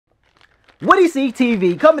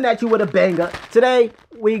WittyCTV coming at you with a banger. Today,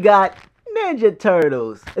 we got Ninja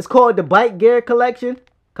Turtles. It's called the Bike Gear Collection.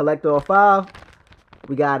 Collector of 5.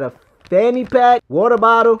 We got a fanny pack, water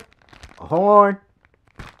bottle, a horn.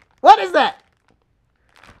 What is that?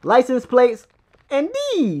 License plates, and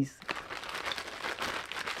these.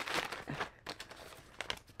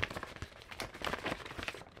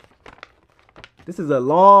 This is a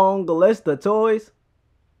long list of toys.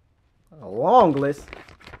 A long list.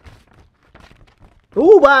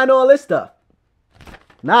 Who buying all this stuff?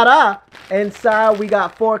 Not I. Inside we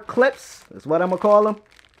got 4 clips. That's what I'm gonna call them.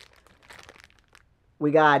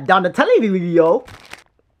 We got Donatello,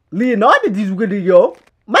 Leonardo DiCaprio,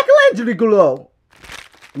 Michelangelo.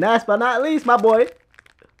 And last but not least, my boy,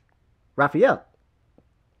 Raphael.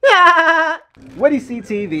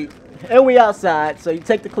 WittyCTV. And we outside, so you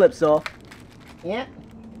take the clips off. Yeah.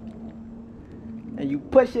 And you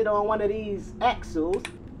push it on one of these axles.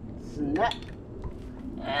 Snap.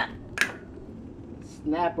 Yeah.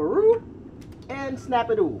 Snap-a-roo. And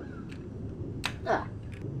snap-a-doo. Ah.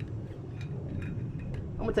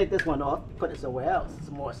 I'm gonna take this one off, put it somewhere else.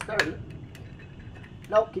 It's more sturdy.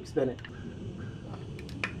 Nope, keep spinning.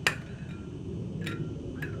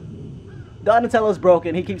 Donatello's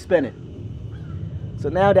broken, he keeps spinning. So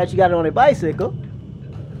now that you got it on a bicycle,